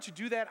you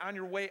do that on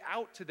your way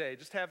out today.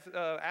 Just have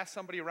ask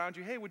somebody around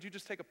you, hey, would you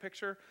just take a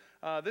picture?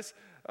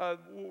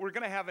 We're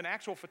going to have an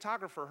actual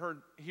photographer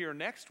here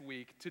next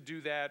week to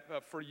do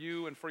that for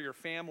you and for your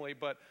family.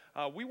 But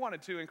we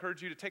wanted to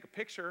encourage you to take a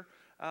picture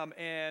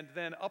and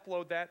then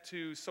upload that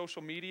to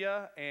social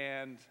media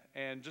and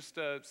just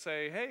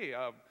say, hey,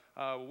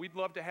 we'd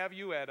love to have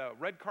you at a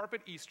red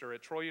carpet Easter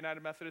at Troy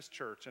United Methodist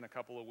Church in a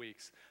couple of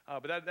weeks.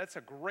 But that's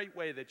a great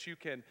way that you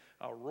can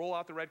roll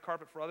out the red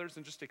carpet for others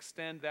and just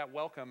extend that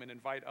welcome and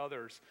invite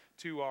others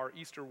to our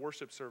Easter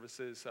worship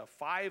services,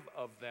 5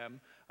 of them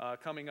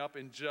coming up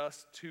in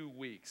just 2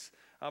 weeks.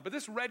 But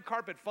this red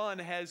carpet fun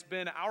has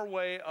been our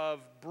way of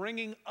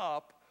bringing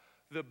up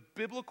the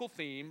biblical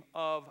theme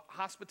of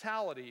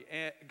hospitality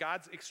and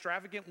God's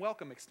extravagant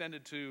welcome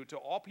extended to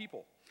all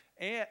people,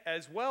 and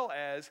as well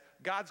as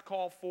God's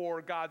call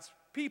for God's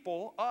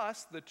people,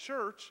 us, the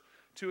church,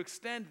 to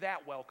extend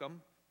that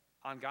welcome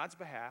on God's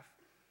behalf.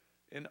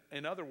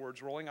 In other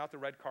words, rolling out the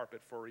red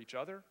carpet for each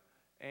other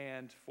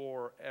and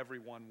for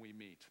everyone we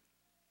meet.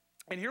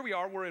 And here we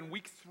are, we're in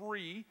week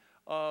 3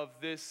 of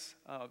this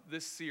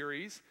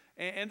series,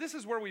 and this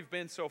is where we've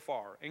been so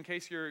far. In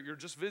case you're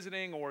just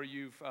visiting or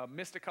you've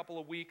missed a couple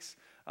of weeks,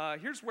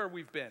 here's where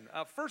we've been.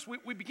 First,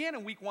 we began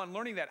in week 1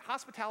 learning that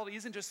hospitality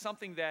isn't just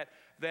something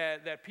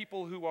that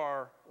people who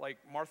are like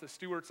Martha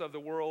Stewarts of the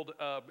world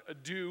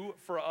do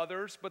for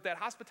others, but that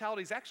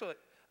hospitality is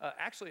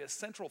actually a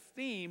central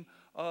theme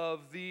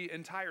of the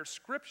entire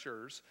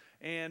scriptures,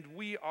 and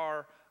we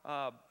are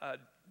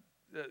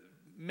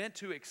meant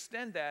to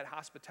extend that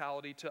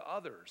hospitality to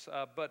others.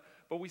 But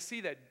we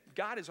see that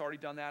God has already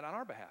done that on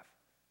our behalf.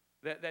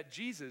 That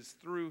Jesus,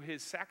 through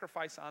his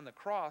sacrifice on the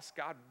cross,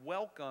 God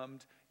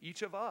welcomed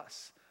each of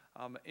us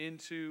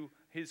into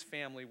his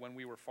family when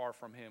we were far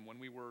from him, when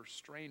we were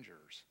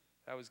strangers.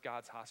 That was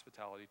God's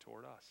hospitality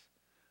toward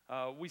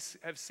us. We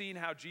have seen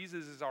how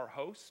Jesus is our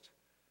host,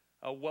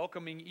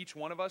 welcoming each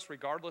one of us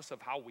regardless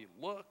of how we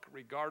look,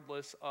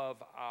 regardless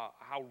of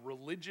how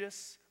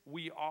religious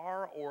we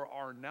are or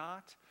are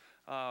not,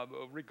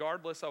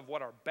 regardless of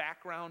what our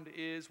background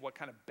is, what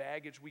kind of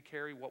baggage we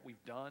carry, what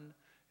we've done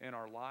in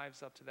our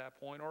lives up to that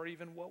point, or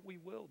even what we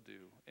will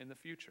do in the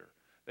future,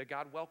 that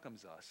God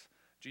welcomes us.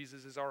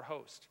 Jesus is our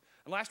host.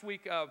 And last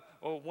week,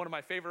 one of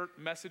my favorite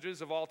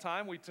messages of all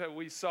time,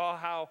 we saw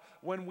how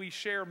when we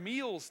share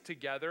meals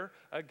together,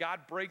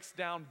 God breaks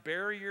down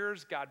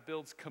barriers, God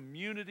builds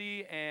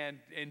community, and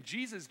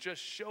Jesus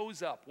just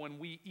shows up when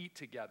we eat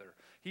together.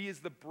 He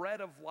is the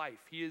bread of life.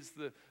 He is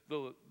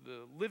the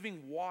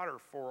living water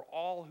for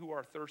all who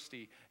are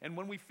thirsty. And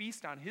when we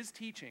feast on his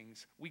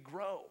teachings, we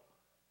grow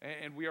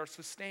and we are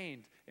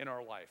sustained in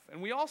our life.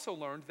 And we also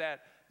learned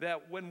that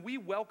when we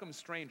welcome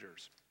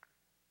strangers,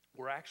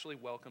 we're actually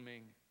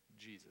welcoming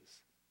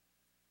Jesus.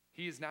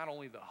 He is not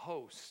only the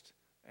host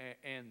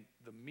and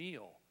the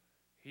meal,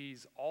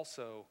 he's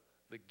also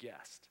the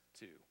guest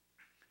too.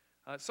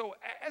 So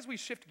as we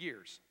shift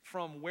gears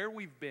from where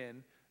we've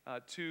been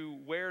to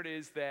where it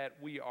is that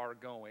we are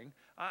going,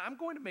 I'm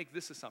going to make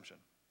this assumption.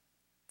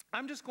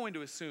 I'm just going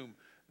to assume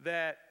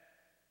that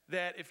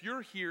if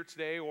you're here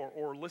today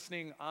or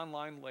listening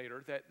online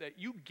later, that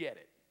you get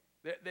it,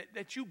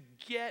 that you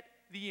get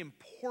the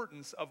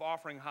importance of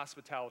offering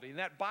hospitality, and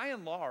that by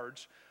and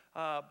large,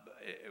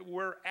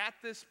 we're at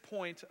this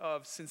point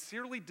of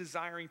sincerely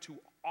desiring to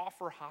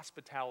offer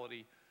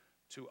hospitality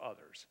to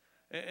others.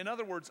 In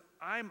other words,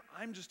 I'm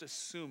just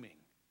assuming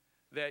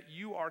that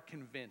you are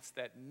convinced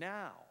that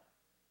now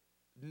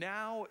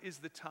is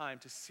the time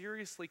to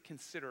seriously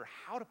consider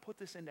how to put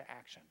this into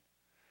action.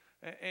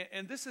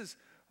 And this is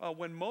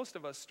when most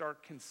of us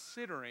start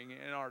considering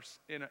in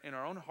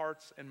our own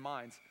hearts and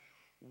minds,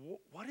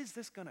 what is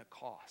this going to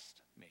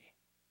cost me?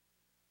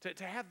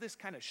 To have this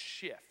kind of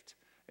shift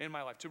in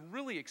my life, to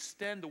really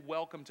extend the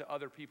welcome to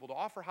other people, to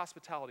offer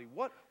hospitality,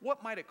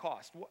 what might it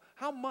cost?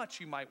 How much,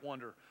 you might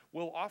wonder,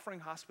 will offering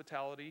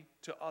hospitality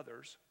to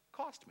others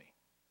cost me?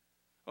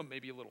 Well,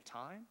 maybe a little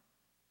time,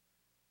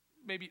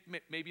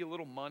 maybe a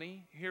little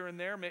money here and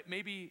there,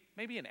 maybe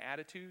an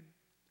attitude,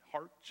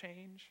 heart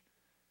change,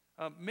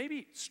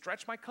 maybe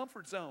stretch my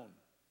comfort zone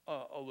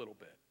a little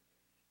bit.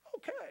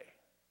 Okay,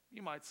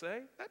 you might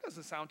say, that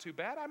doesn't sound too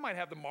bad. I might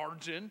have the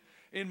margin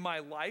in my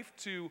life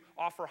to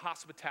offer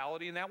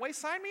hospitality in that way.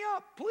 Sign me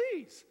up,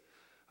 please.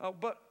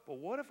 But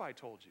what if I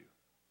told you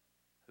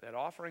that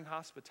offering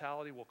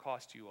hospitality will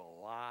cost you a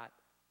lot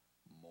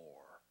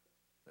more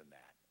than that?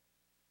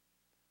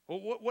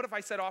 Well, what if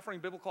I said offering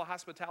biblical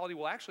hospitality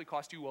will actually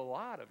cost you a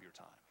lot of your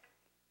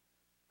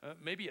time?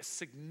 Maybe a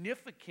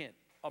significant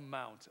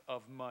amount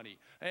of money,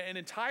 an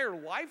entire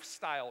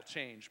lifestyle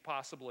change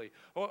possibly,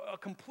 or a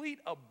complete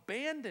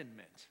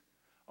abandonment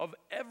of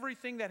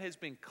everything that has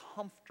been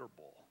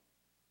comfortable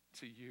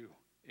to you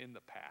in the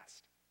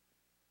past.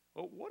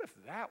 Well, what if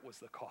that was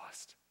the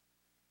cost?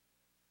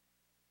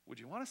 Would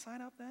you want to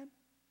sign up then?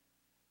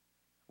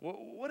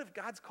 What if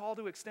God's call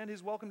to extend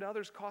his welcome to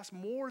others costs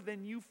more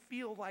than you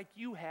feel like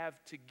you have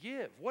to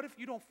give? What if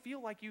you don't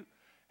feel like you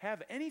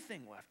have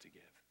anything left to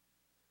give?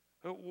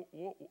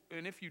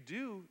 And if you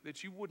do,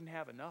 that you wouldn't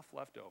have enough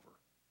left over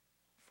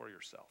for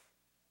yourself.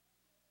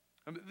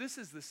 This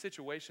is the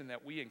situation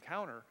that we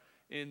encounter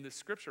in the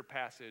scripture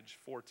passage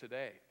for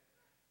today.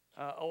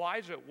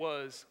 Elijah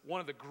was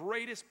one of the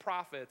greatest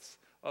prophets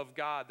of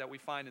God that we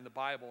find in the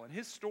Bible, and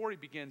his story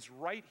begins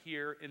right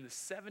here in the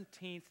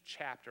 17th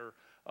chapter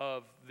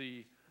of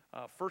the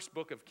first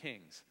book of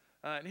Kings.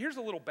 And here's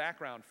a little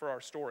background for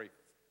our story.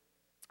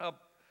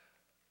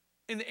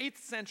 In the 8th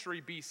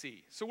century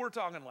BC, so we're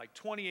talking like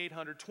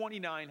 2,800,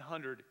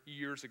 2,900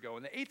 years ago,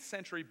 in the 8th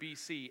century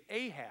BC,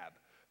 Ahab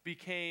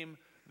became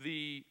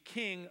the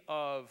king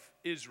of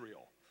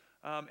Israel.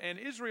 And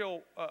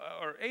Israel,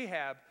 or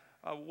Ahab,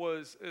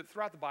 was,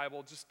 throughout the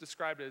Bible, just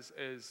described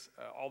as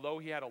although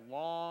he had a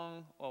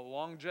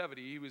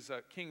longevity, he was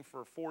a king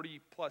for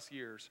 40 plus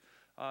years.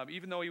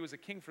 Even though he was a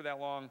king for that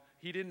long,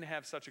 he didn't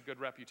have such a good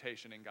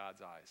reputation in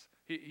God's eyes.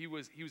 He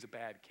was a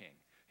bad king.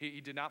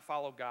 He did not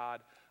follow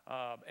God.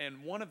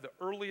 And one of the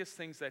earliest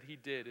things that he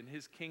did in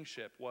his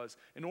kingship was,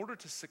 in order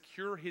to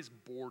secure his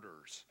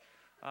borders,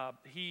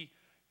 he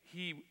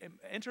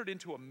entered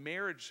into a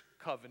marriage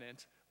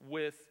covenant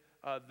with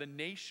the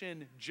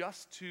nation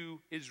just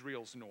to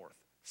Israel's north,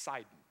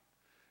 Sidon.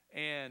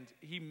 And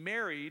he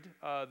married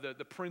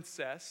the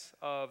princess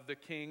of the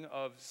king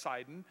of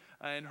Sidon,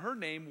 and her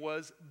name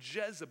was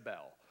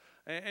Jezebel.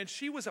 And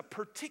she was a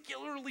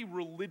particularly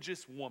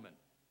religious woman.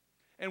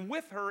 And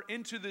with her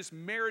into this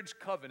marriage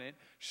covenant,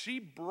 she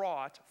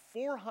brought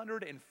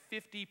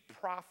 450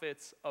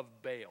 prophets of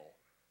Baal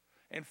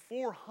and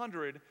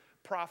 400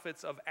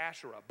 prophets of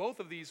Asherah.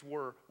 Both of these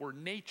were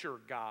nature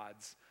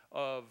gods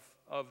of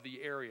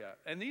the area.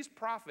 And these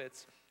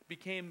prophets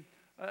became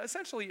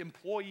essentially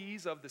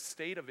employees of the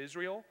state of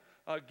Israel,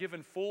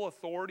 given full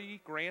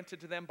authority granted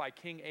to them by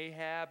King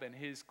Ahab and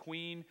his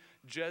queen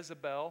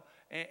Jezebel.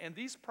 And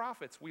these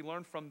prophets, we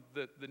learn from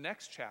the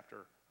next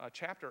chapter,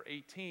 chapter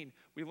 18,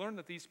 we learn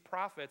that these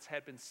prophets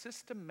had been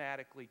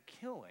systematically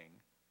killing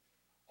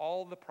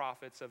all the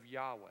prophets of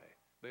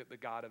Yahweh, the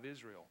God of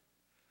Israel.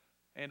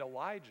 And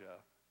Elijah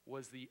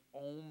was the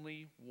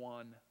only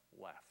one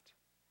left.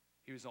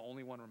 He was the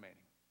only one remaining.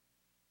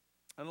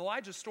 And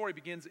Elijah's story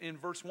begins in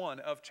verse 1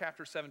 of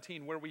chapter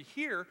 17, where we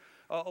hear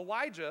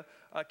Elijah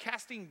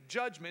casting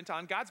judgment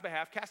on God's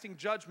behalf, casting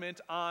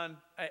judgment on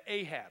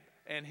Ahab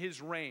and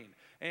his reign.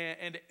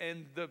 And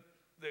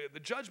the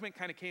judgment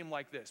kind of came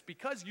like this: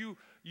 because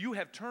you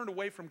have turned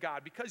away from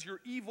God, because you're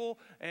evil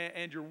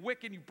and you're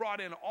wicked, you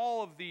brought in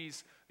all of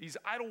these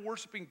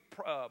idol-worshiping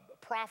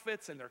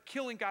prophets, and they're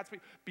killing God's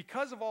people.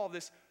 Because of all of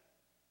this,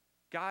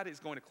 God is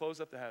going to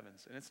close up the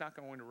heavens, and it's not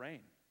going to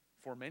rain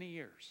for many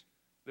years.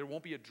 There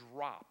won't be a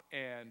drop,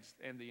 and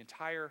the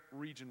entire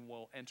region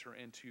will enter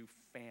into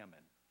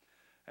famine.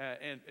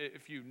 And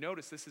if you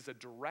notice, this is a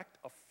direct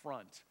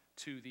affront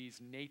to these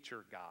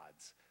nature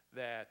gods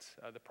that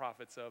the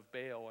prophets of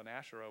Baal and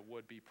Asherah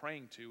would be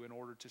praying to in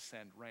order to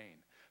send rain.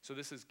 So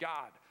this is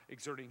God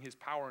exerting his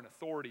power and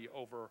authority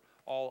over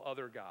all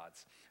other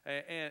gods.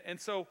 And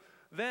so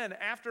then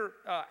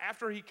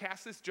after he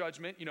casts this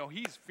judgment,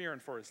 he's fearing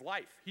for his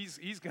life.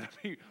 He's going to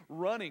be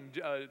running.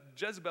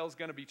 Jezebel's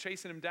going to be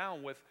chasing him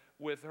down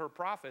with her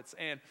prophets.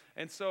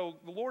 And so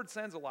the Lord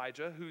sends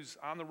Elijah, who's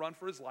on the run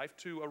for his life,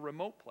 to a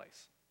remote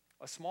place,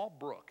 a small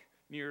brook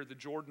near the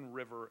Jordan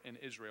River in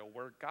Israel,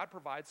 where God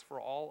provides for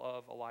all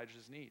of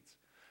Elijah's needs.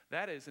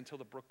 That is, until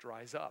the brook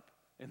dries up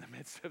in the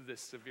midst of this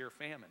severe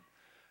famine.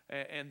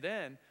 And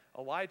then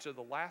Elijah,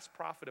 the last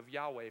prophet of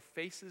Yahweh,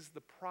 faces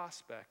the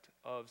prospect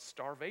of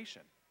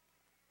starvation.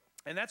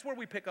 And that's where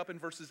we pick up in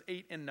verses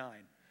 8 and 9.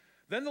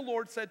 Then the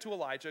Lord said to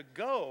Elijah,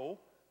 "Go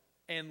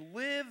and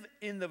live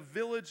in the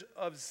village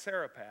of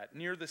Zarephath,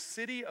 near the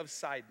city of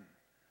Sidon.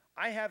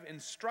 I have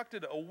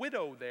instructed a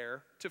widow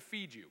there to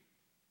feed you."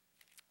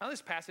 Now,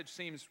 this passage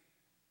seems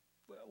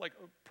like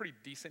a pretty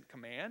decent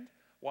command.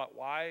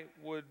 Why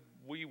would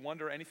we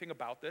wonder anything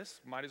about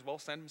this? Might as well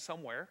send him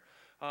somewhere.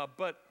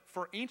 But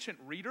for ancient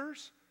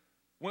readers,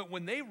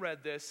 when they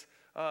read this,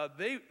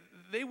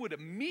 they would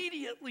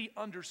immediately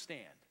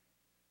understand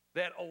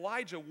that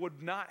Elijah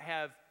would not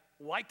have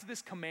liked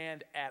this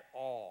command at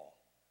all.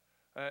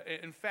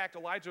 In fact,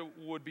 Elijah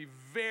would be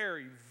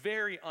very,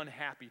 very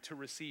unhappy to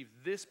receive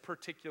this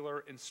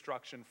particular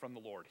instruction from the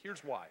Lord.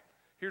 Here's why.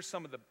 Here's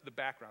some of the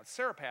background.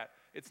 Zarephath,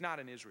 it's not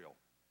in Israel.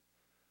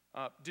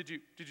 Did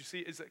you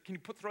see? Can you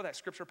throw that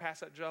scripture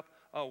passage up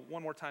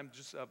one more time?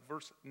 Just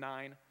verse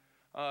 9.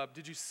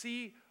 Did you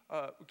see?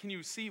 Can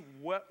you see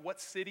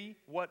what city,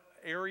 what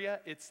area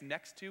it's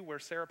next to? Where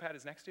Zarephath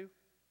is next to?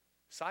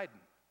 Sidon.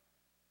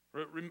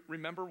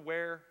 Remember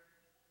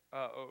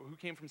who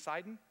came from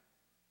Sidon?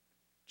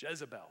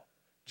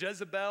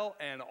 Jezebel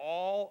and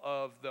all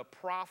of the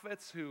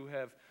prophets who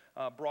have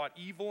brought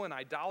evil and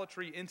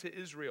idolatry into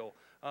Israel.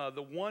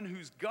 The one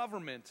whose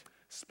government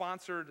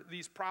sponsored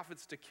these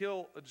prophets to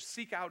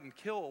seek out and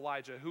kill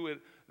Elijah,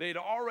 they had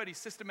already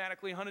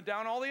systematically hunted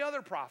down all the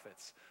other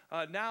prophets.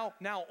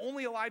 Now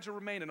only Elijah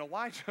remained, and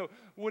Elijah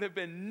would have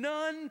been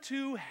none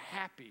too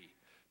happy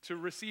to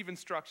receive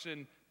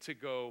instruction to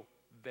go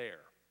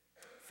there.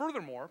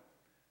 Furthermore,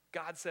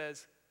 God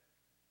says,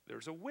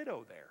 there's a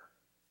widow there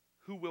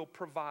who will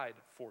provide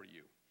for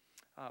you.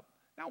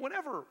 Now,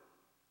 whenever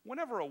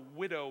a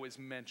widow is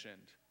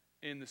mentioned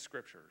in the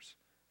scriptures,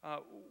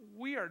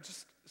 we are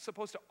just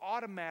supposed to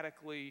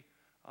automatically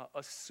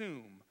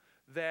assume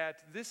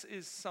that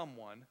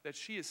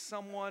she is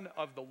someone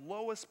of the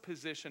lowest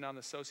position on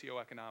the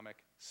socioeconomic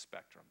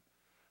spectrum.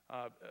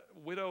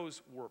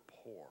 Widows were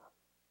poor.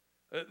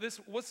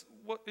 This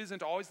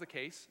isn't always the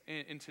case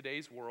in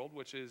today's world,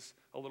 which is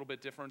a little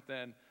bit different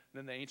than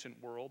the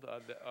ancient world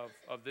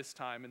of this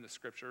time in the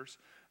scriptures.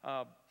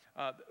 But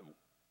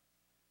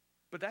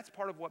that's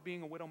part of what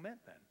being a widow meant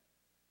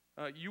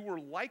then. You were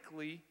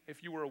likely,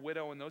 if you were a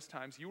widow in those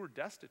times, you were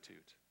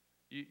destitute.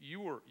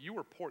 You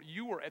were poor.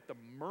 You were at the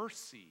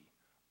mercy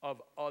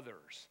of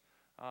others,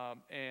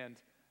 and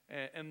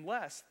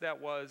unless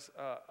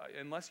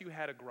you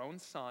had a grown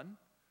son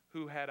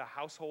who had a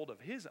household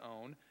of his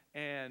own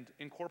and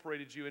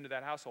incorporated you into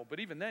that household. But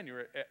even then,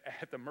 you're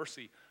at the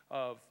mercy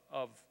of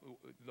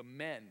the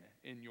men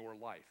in your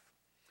life.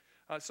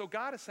 So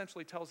God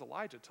essentially tells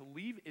Elijah to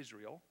leave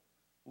Israel,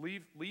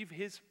 leave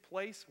his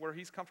place where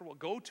he's comfortable,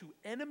 go to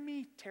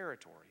enemy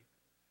territory,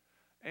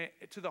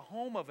 to the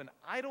home of an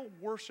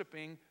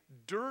idol-worshiping,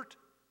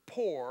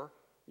 dirt-poor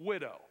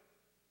widow.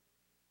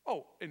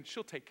 Oh, and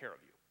she'll take care of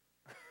you.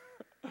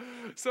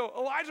 So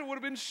Elijah would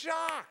have been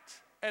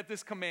shocked at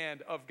this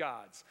command of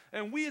God's.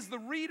 And we as the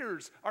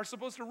readers are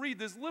supposed to read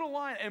this little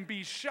line and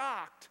be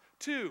shocked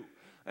too.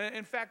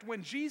 In fact,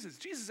 when Jesus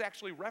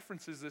actually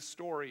references this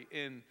story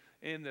in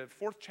the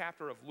 4th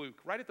chapter of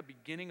Luke, right at the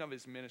beginning of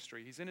his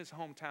ministry. He's in his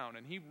hometown,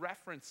 and he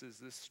references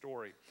this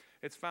story.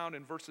 It's found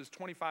in verses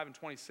 25 and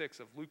 26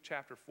 of Luke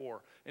chapter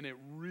 4, and it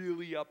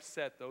really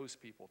upset those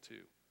people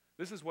too.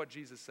 This is what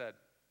Jesus said.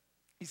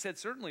 He said,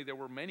 certainly there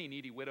were many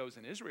needy widows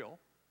in Israel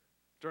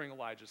during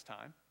Elijah's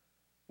time,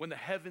 when the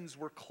heavens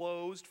were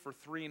closed for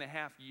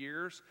 3.5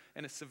 years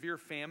and a severe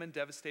famine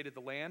devastated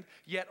the land.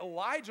 Yet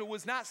Elijah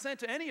was not sent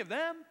to any of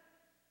them.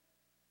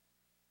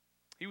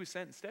 He was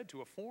sent instead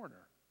to a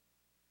foreigner,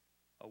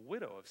 a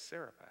widow of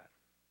Sarephat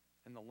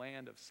in the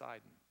land of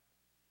Sidon.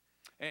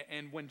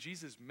 And when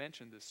Jesus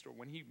mentioned this story,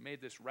 when he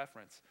made this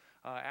reference,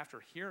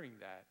 after hearing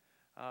that,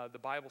 the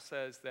Bible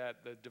says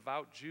that the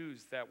devout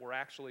Jews that were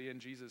actually in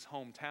Jesus'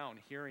 hometown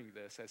hearing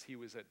this as he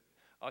was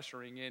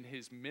ushering in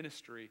his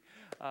ministry,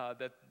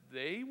 that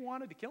they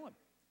wanted to kill him.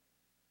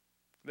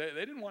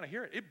 They didn't want to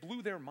hear it. It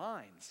blew their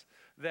minds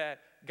that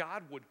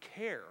God would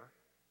care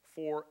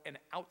for an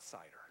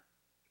outsider,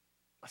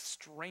 a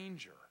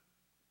stranger,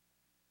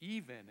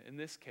 even in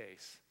this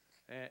case,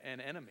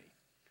 an enemy.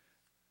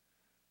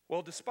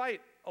 Well,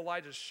 despite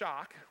Elijah's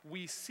shock,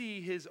 we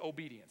see his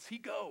obedience. He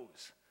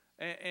goes.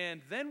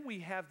 And then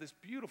we have this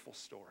beautiful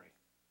story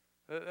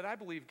that I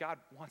believe God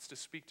wants to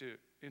speak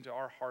into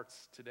our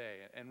hearts today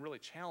and really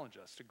challenge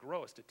us, to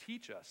grow us, to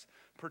teach us.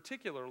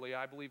 Particularly,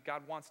 I believe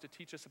God wants to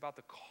teach us about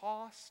the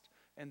cost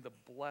and the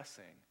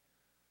blessing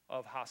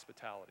of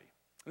hospitality.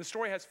 The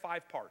story has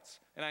 5 parts,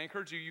 and I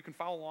encourage you can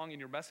follow along in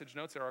your message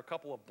notes. There are a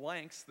couple of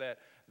blanks that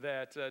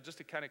just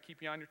to kind of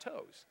keep you on your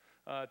toes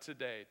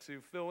today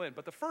to fill in.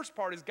 But the first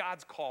part is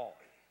God's call.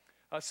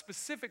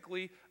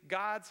 Specifically,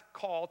 God's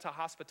call to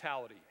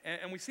hospitality.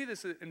 And we see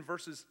this in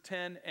verses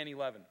 10 and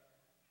 11.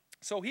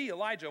 So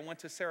Elijah, went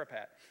to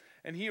Sarephat,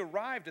 and he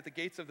arrived at the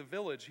gates of the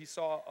village. He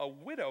saw a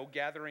widow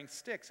gathering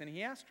sticks, and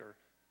he asked her,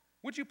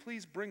 "Would you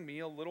please bring me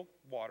a little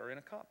water in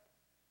a cup?"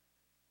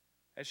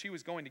 As she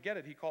was going to get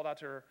it, he called out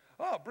to her,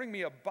 "Oh, bring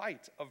me a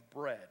bite of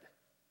bread,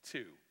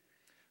 too."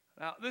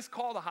 Now, this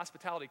call to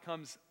hospitality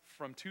comes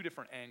from 2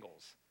 different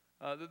angles.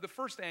 The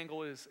first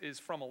angle is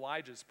from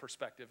Elijah's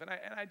perspective, and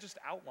I just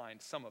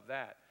outlined some of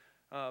that.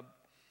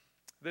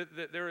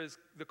 There is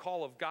the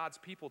call of God's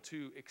people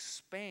to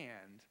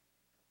expand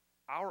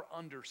our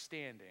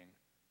understanding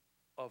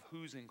of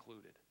who's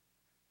included,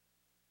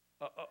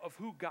 of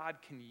who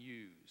God can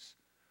use,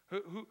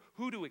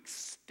 who to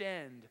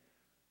extend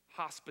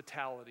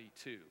hospitality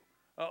to.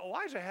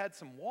 Elijah had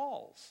some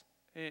walls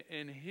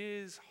in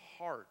his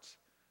heart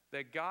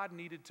that God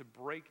needed to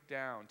break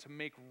down to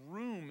make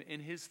room in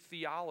his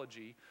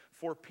theology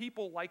for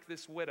people like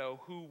this widow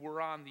who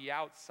were on the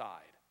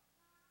outside.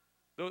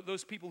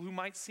 Those people who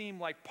might seem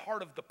like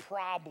part of the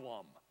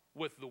problem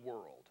with the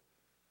world.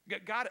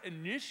 God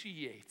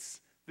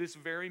initiates this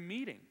very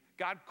meeting.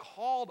 God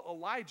called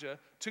Elijah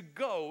to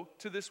go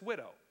to this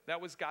widow. That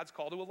was God's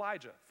call to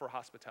Elijah for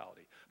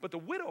hospitality. But the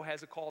widow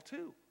has a call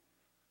too.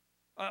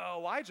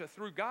 Elijah,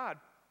 through God,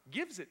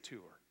 gives it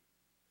to her.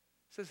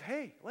 Says,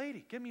 "Hey,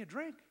 lady, give me a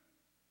drink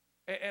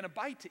and a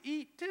bite to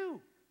eat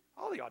too."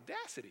 All the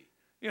audacity.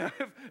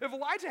 If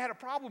Elijah had a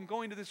problem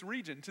going to this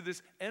region, to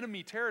this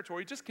enemy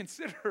territory, just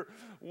consider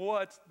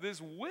what this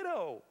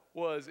widow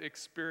was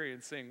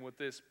experiencing with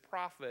this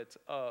prophet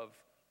of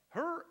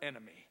her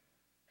enemy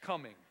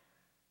coming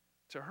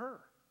to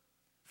her.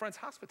 Friends,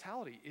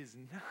 hospitality is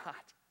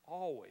not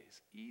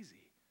always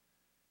easy.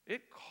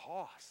 It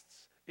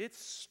costs. It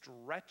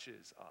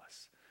stretches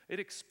us. It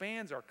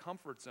expands our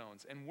comfort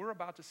zones, and we're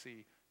about to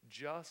see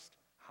just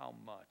how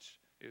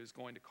much it is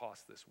going to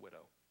cost this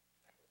widow.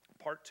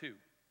 Part 2,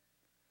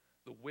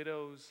 the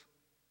widow's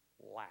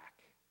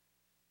lack.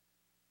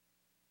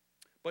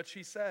 But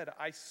she said,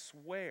 I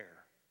swear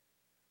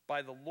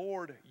by the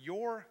Lord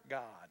your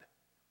God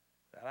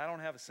that I don't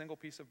have a single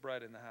piece of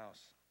bread in the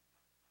house.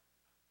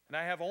 And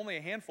I have only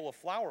a handful of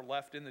flour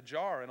left in the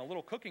jar and a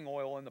little cooking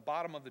oil in the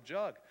bottom of the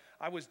jug.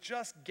 I was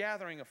just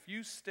gathering a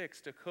few sticks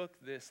to cook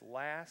this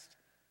last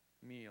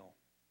meal.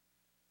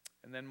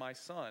 And then my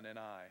son and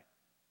I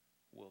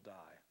will die.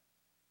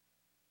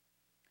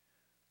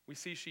 We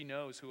see she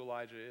knows who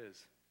Elijah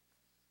is.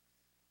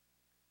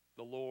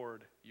 The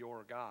Lord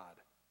your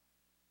God.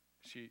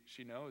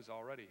 She knows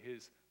already.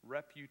 His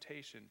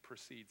reputation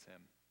precedes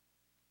him.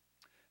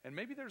 And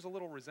maybe there's a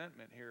little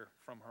resentment here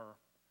from her,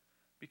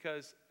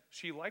 because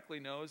she likely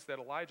knows that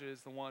Elijah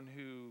is the one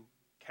who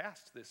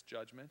cast this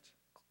judgment,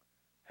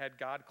 had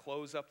God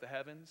close up the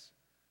heavens,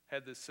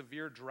 had the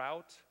severe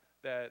drought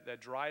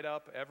that dried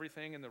up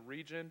everything in the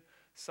region,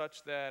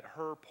 such that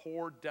her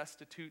poor,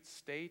 destitute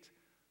state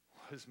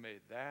was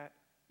made that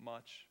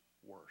much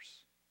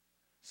worse.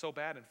 So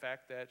bad, in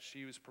fact, that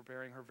she was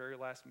preparing her very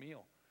last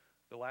meal,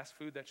 the last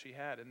food that she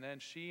had. And then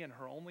she and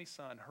her only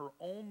son, her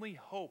only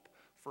hope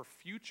for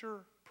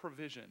future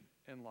provision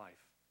in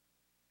life,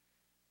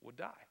 would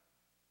die.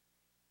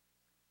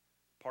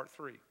 Part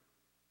 3,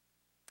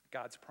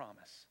 God's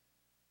promise.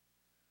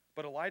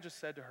 But Elijah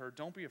said to her,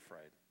 don't be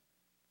afraid.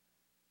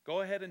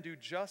 Go ahead and do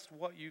just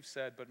what you've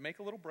said, but make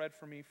a little bread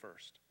for me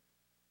first.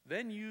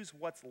 Then use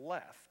what's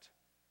left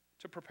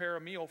to prepare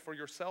a meal for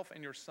yourself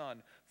and your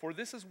son. For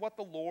this is what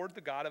the Lord,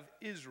 the God of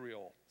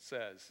Israel,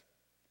 says.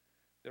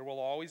 There will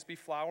always be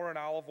flour and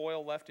olive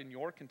oil left in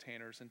your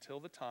containers until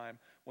the time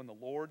when the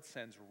Lord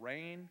sends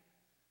rain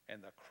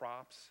and the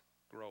crops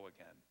grow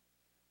again.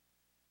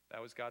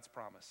 That was God's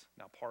promise.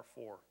 Now, part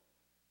 4,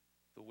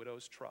 the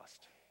widow's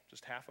trust.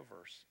 Just half a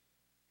verse.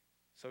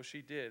 So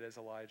she did as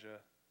Elijah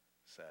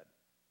said.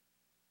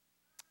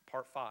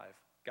 Part 5,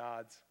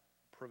 God's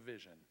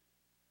provision.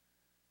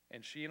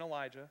 And she and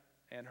Elijah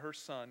and her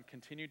son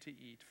continued to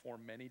eat for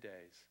many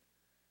days.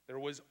 There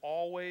was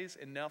always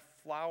enough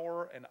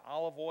flour and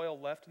olive oil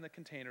left in the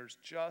containers,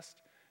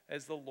 just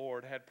as the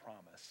Lord had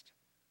promised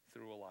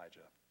through Elijah.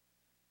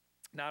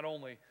 Not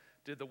only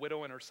did the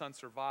widow and her son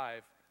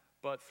survive,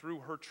 but through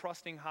her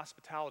trusting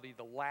hospitality,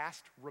 the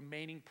last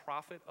remaining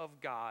prophet of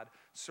God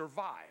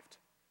survived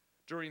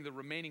during the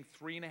remaining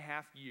 3.5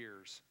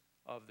 years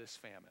of this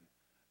famine.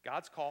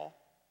 God's call,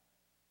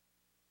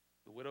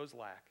 the widow's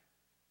lack.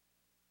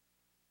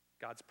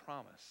 God's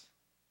promise,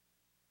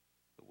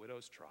 the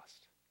widow's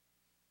trust.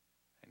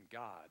 And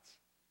God's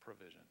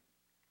provision.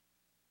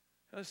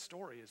 Now, this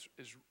story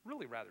is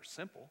really rather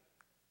simple,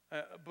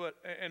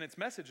 and its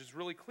message is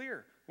really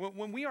clear.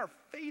 When we are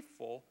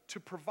faithful to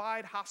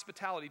provide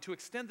hospitality, to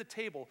extend the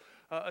table,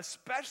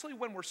 especially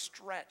when we're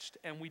stretched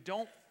and we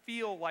don't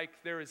feel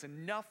like there is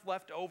enough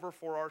left over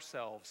for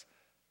ourselves,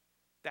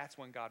 that's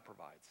when God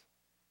provides.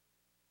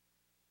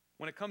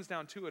 When it comes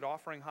down to it,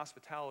 offering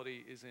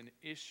hospitality is an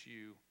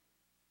issue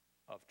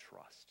of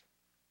trust.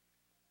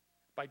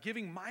 By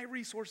giving my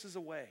resources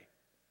away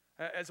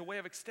as a way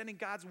of extending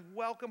God's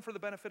welcome for the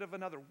benefit of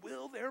another,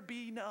 will there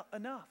be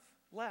enough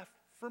left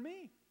for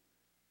me?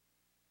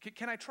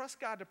 Can I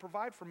trust God to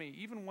provide for me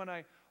even when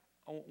I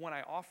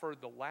offer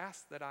the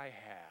last that I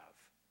have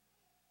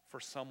for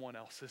someone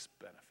else's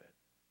benefit?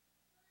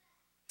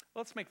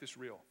 Let's make this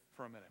real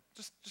for a minute.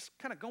 Just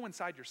kind of go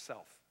inside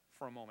yourself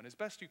for a moment as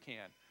best you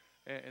can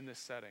in this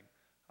setting.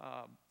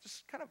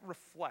 Just kind of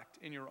reflect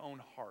in your own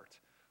heart.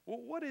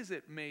 Well, what is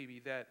it maybe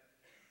that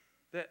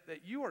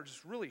you are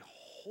just really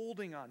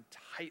holding on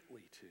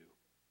tightly to,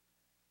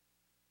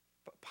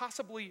 but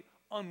possibly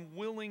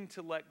unwilling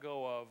to let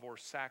go of or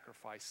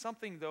sacrifice?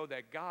 Something, though,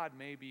 that God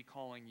may be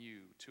calling you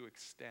to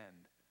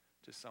extend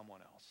to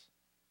someone else.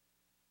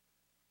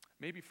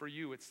 Maybe for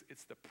you, it's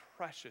the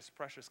precious,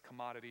 precious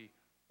commodity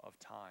of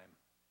time.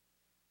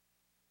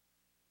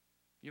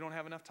 You don't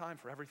have enough time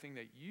for everything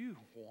that you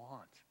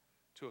want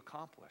to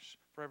accomplish,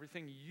 for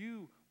everything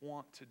you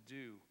want to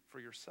do for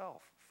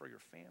yourself, for your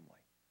family.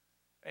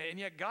 And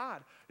yet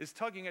God is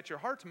tugging at your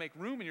heart to make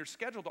room in your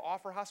schedule to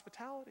offer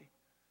hospitality,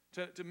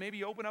 to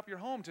maybe open up your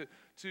home,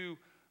 to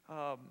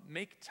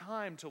make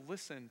time to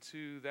listen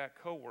to that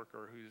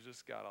coworker who's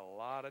just got a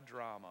lot of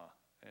drama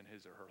in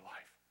his or her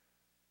life.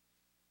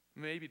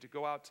 Maybe to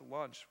go out to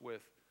lunch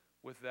with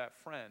that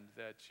friend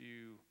that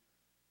you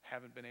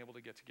haven't been able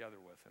to get together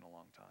with in a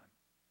long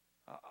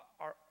time.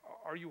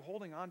 Are you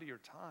holding on to your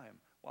time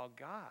while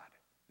God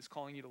is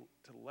calling you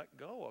to let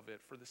go of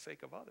it for the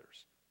sake of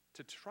others,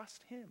 to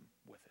trust Him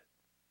with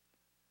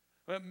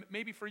it?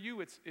 Maybe for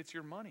you, it's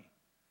your money.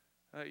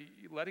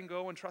 Letting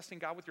go and trusting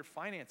God with your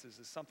finances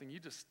is something you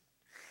just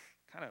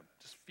kind of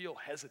just feel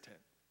hesitant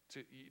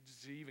to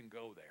even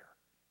go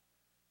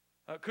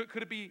there.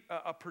 Could it be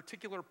a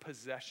particular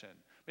possession?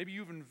 Maybe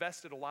you've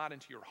invested a lot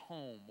into your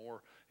home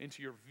or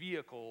into your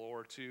vehicle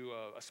or to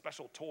a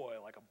special toy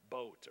like a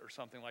boat or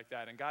something like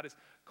that. And God is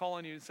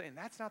calling you and saying,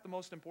 that's not the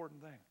most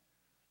important thing.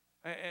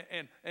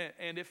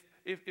 And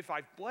if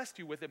I've blessed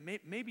you with it,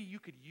 maybe you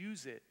could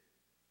use it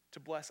to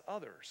bless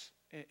others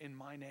in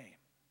my name.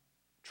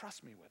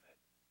 Trust me with it.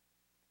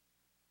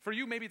 For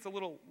you, maybe it's a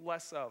little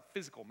less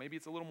physical. Maybe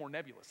it's a little more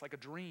nebulous, like a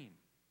dream.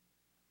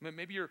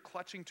 Maybe you're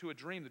clutching to a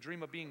dream, the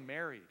dream of being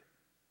married.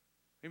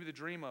 Maybe the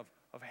dream of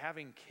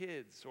having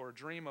kids, or a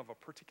dream of a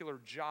particular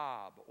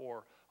job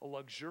or a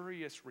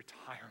luxurious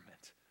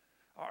retirement.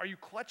 Are you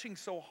clutching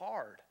so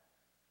hard,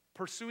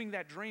 pursuing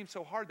that dream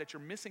so hard that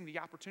you're missing the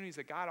opportunities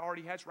that God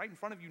already has right in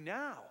front of you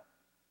now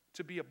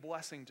to be a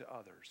blessing to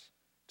others,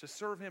 to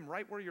serve him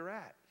right where you're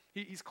at?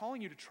 He's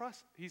calling you to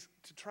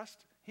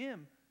trust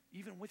him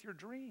even with your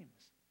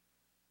dreams.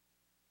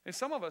 And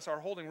some of us are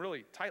holding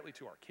really tightly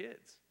to our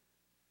kids,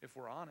 if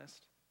we're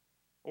honest,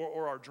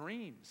 or our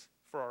dreams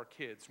for our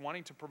kids,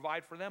 wanting to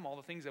provide for them all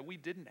the things that we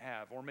didn't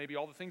have, or maybe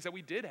all the things that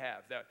we did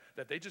have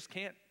that they just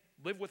can't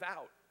live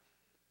without.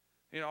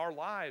 Our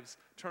lives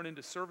turn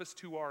into service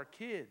to our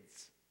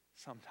kids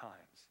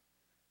sometimes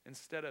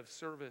instead of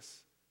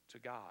service to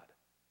God.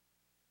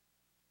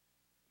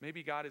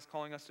 Maybe God is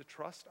calling us to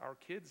trust our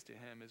kids to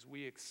him as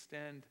we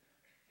extend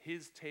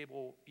his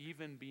table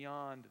even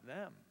beyond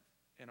them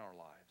in our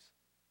lives.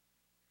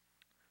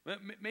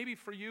 Maybe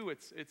for you,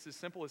 it's as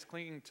simple as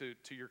clinging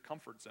to your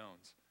comfort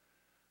zones,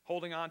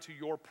 holding on to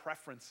your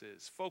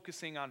preferences,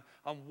 focusing on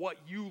what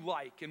you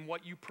like and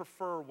what you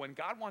prefer, when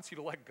God wants you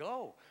to let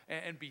go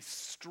and be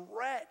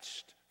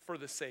stretched for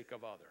the sake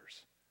of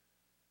others.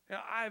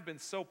 I've been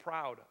so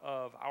proud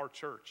of our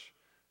church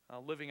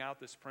living out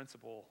this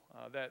principle,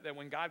 that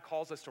when God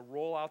calls us to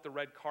roll out the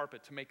red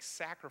carpet, to make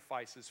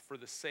sacrifices for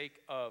the sake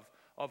of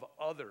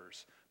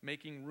others,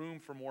 making room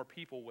for more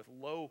people with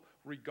low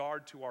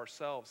regard to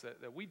ourselves,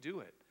 that we do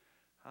it.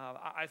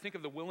 I think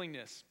of the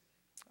willingness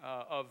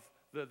of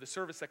the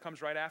service that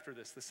comes right after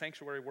this, the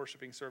sanctuary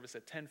worshiping service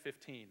at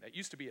 10:15. That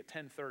used to be at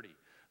 10:30.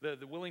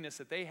 The willingness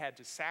that they had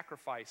to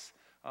sacrifice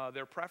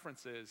their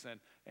preferences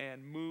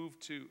and move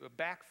to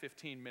back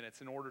 15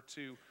 minutes in order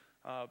to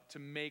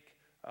make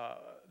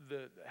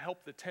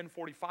help the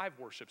 10:45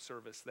 worship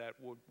service that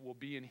will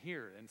be in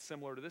here, and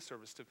similar to this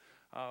service, to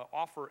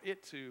offer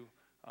it to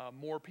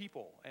more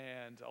people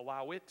and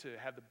allow it to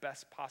have the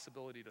best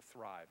possibility to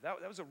thrive.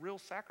 That was a real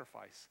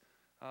sacrifice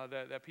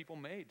that people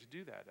made to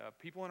do that.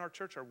 People in our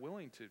church are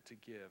willing to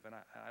give, and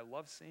I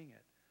love seeing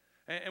it.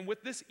 And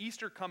with this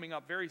Easter coming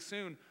up very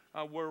soon,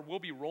 where we'll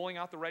be rolling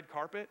out the red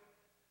carpet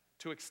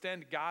to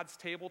extend God's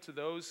table to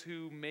those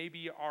who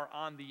maybe are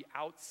on the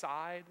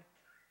outside,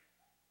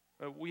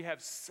 we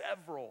have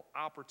several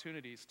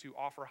opportunities to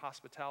offer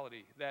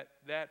hospitality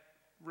that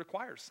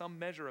requires some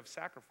measure of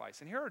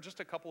sacrifice. And here are just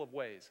a couple of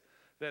ways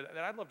that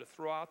I'd love to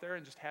throw out there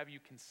and just have you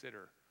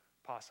consider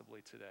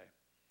possibly today.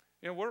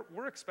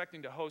 We're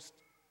expecting to host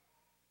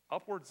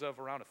upwards of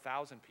around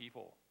 1,000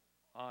 people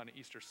on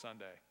Easter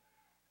Sunday.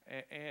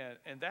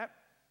 And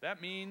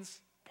that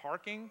means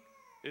parking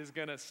is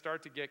going to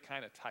start to get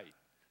kind of tight.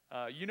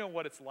 You know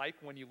what it's like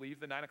when you leave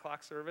the 9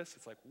 o'clock service?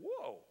 It's like,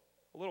 whoa,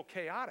 a little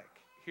chaotic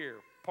here.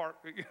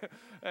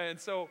 And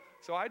so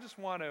I just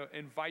want to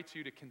invite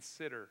you to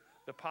consider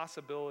the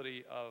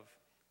possibility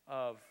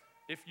of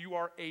if you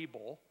are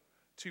able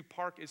to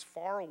park as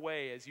far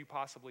away as you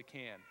possibly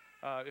can.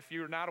 If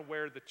you're not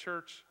aware, the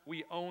church,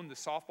 we own the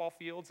softball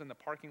fields and the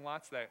parking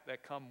lots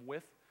that come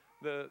with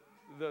the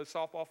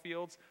softball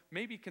fields.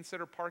 Maybe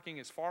consider parking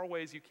as far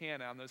away as you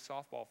can on those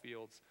softball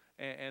fields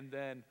and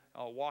then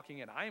walking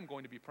in. I am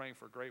going to be praying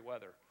for great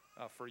weather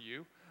for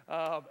you,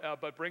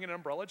 but bring an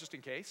umbrella just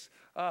in case.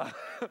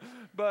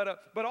 But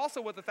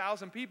also with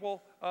 1,000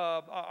 people,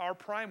 our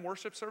prime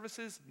worship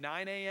services,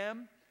 9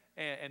 a.m.,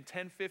 and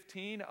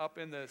 10:15 up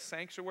in the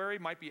sanctuary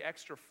might be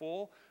extra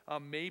full.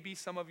 Maybe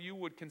some of you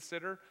would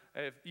consider,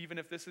 even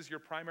if this is your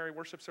primary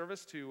worship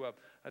service, to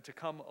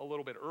come a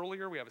little bit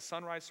earlier. We have a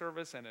sunrise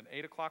service and an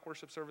 8 o'clock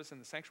worship service in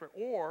the sanctuary,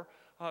 or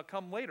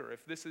come later.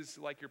 If this is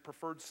like your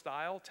preferred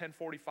style,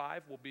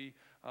 10:45 will be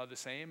the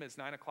same as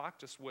 9 o'clock,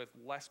 just with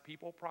less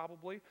people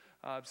probably.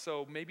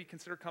 So maybe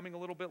consider coming a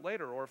little bit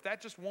later, or if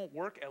that just won't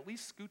work, at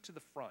least scoot to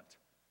the front.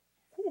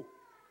 Whew,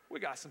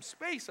 we got some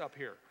space up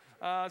here.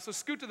 So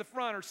scoot to the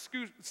front or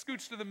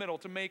scooch to the middle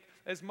to make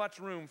as much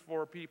room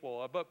for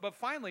people. But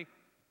finally,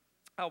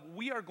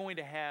 we are going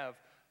to have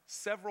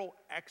several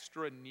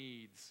extra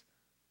needs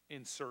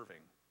in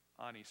serving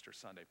on Easter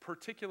Sunday,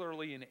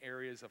 particularly in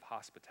areas of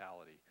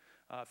hospitality.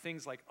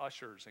 Things like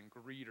ushers and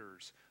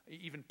greeters,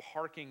 even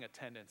parking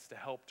attendants to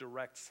help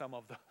direct some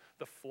of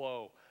the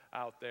flow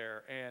out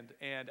there, and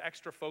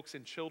extra folks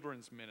in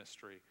children's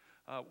ministry.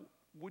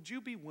 Would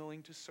you be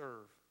willing to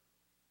serve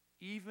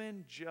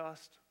even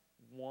just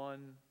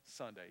one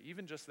Sunday,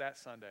 even just that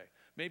Sunday?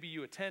 Maybe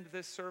you attend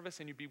this service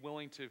and you'd be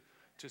willing to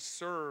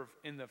serve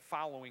in the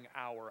following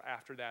hour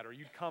after that, or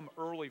you'd come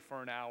early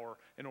for an hour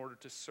in order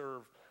to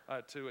serve,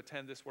 to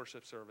attend this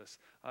worship service,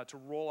 to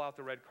roll out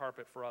the red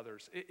carpet for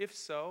others. If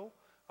so,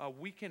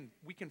 we can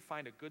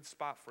find a good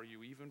spot for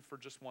you, even for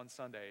just one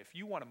Sunday. If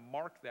you want to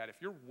mark that,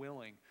 if you're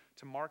willing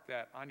to mark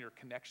that on your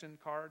connection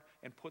card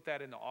and put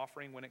that in the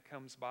offering when it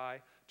comes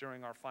by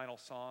during our final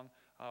song,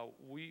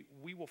 we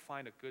will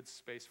find a good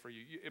space for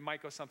you. It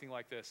might go something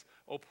like this: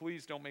 "Oh,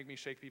 please don't make me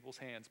shake people's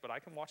hands, but I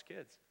can watch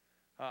kids."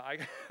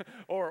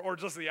 Or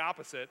just the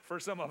opposite for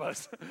some of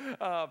us.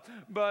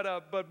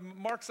 But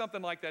mark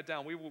something like that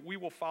down. We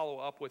will follow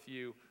up with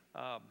you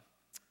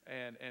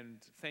and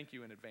thank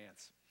you in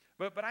advance.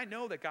 But I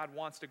know that God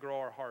wants to grow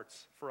our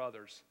hearts for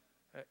others,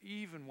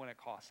 even when it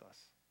costs us.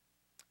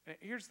 And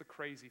here's the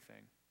crazy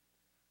thing,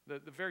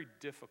 the very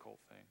difficult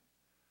thing.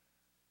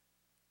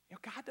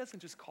 God doesn't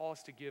just call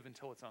us to give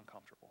until it's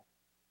uncomfortable.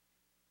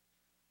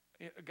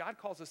 God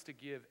calls us to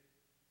give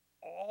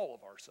all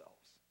of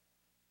ourselves,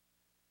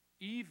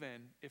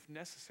 even if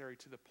necessary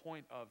to the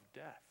point of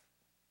death.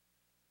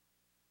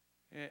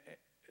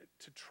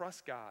 To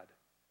trust God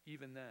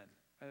even then.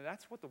 And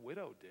that's what the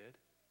widow did.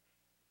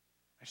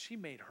 And she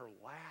made her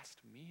last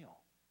meal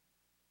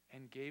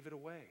and gave it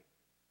away.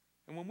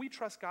 And when we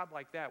trust God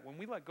like that, when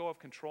we let go of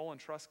control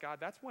and trust God,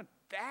 that's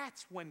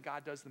when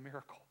God does the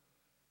miracle.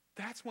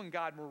 That's when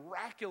God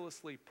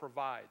miraculously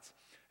provides.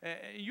 And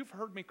you've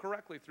heard me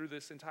correctly through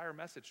this entire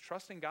message.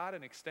 Trusting God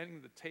and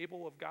extending the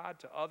table of God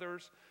to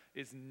others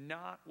is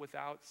not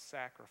without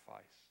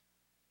sacrifice.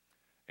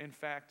 In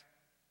fact,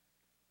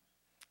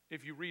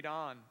 if you read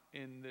on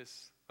in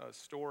this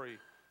story,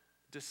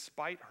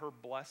 despite her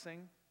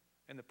blessing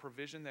and the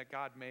provision that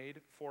God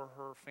made for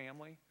her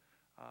family,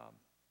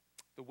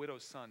 the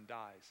widow's son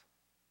dies.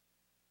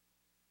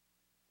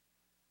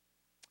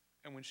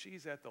 And when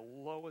she's at the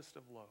lowest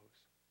of lows,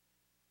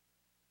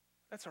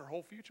 that's her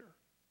whole future.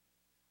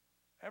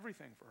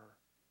 Everything for her.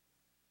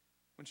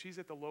 When she's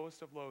at the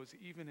lowest of lows,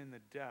 even in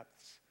the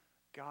depths,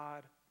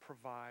 God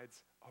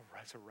provides a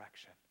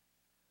resurrection.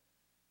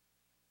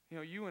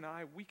 You and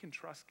I, we can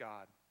trust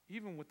God,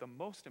 even with the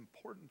most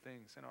important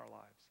things in our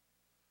lives.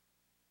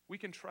 We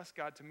can trust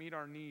God to meet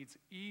our needs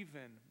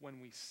even when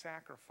we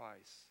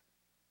sacrifice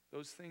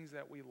those things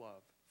that we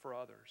love for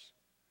others.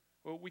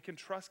 Well, we can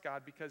trust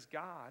God because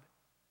God,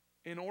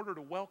 in order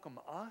to welcome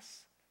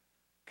us,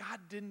 God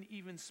didn't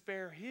even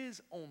spare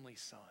his only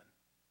son.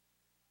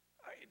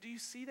 Do you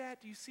see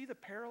that? Do you see the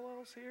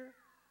parallels here?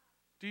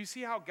 Do you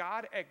see how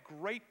God, at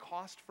great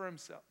cost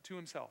to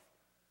himself,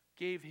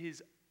 gave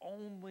his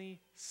only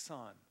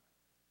son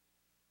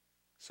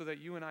so that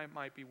you and I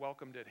might be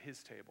welcomed at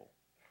his table,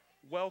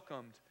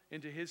 welcomed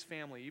into his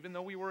family, even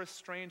though we were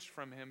estranged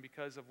from him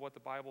because of what the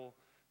Bible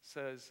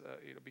says,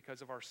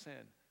 because of our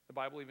sin. The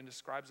Bible even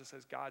describes us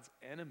as God's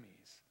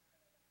enemies.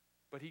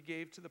 But he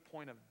gave to the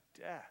point of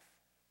death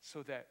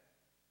so that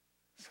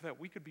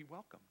we could be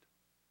welcomed.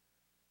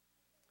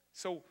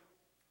 So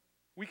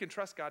we can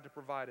trust God to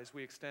provide as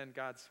we extend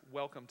God's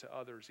welcome to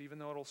others, even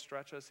though it'll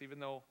stretch us, even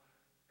though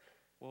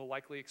we'll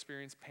likely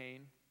experience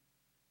pain,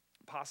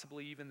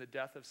 possibly even the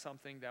death of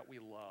something that we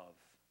love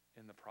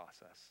in the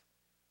process.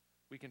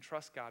 We can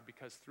trust God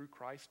because through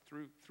Christ,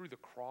 through the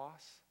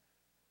cross,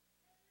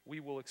 we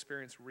will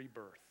experience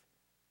rebirth.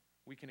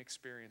 We can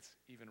experience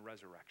even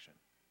resurrection.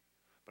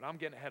 But I'm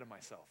getting ahead of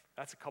myself.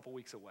 That's a couple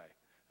weeks away.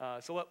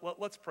 So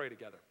let's pray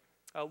together.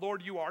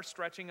 Lord, you are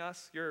stretching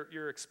us.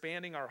 You're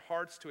expanding our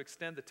hearts to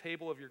extend the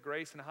table of your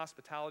grace and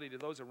hospitality to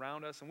those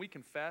around us. And we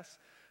confess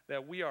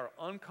that we are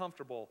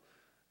uncomfortable.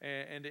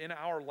 And in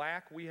our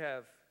lack, we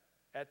have,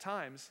 at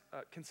times,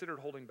 considered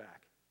holding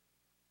back.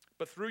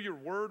 But through your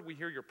word, we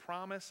hear your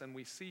promise, and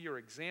we see your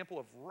example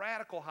of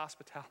radical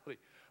hospitality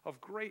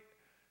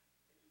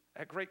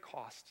at great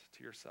cost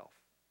to yourself.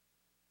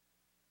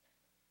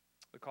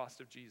 The cost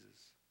of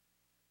Jesus,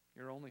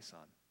 your only son.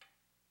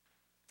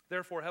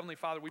 Therefore, Heavenly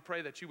Father, we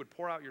pray that you would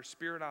pour out your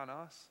Spirit on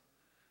us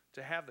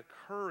to have the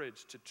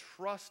courage to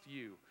trust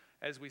you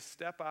as we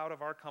step out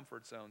of our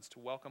comfort zones to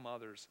welcome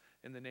others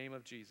in the name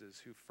of Jesus,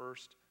 who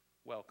first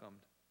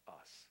welcomed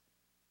us.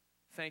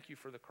 Thank you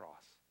for the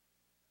cross.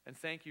 And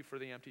thank you for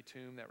the empty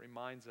tomb that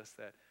reminds us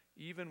that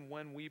even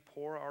when we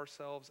pour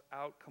ourselves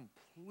out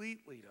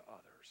completely to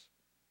others,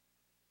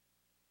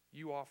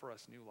 you offer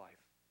us new life.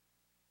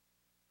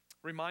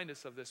 Remind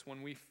us of this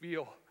when we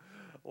feel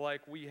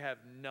like we have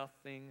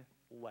nothing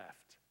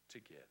left to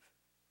give.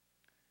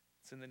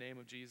 It's in the name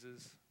of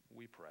Jesus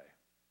we pray.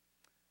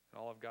 And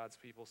all of God's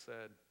people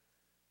said,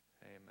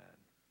 amen.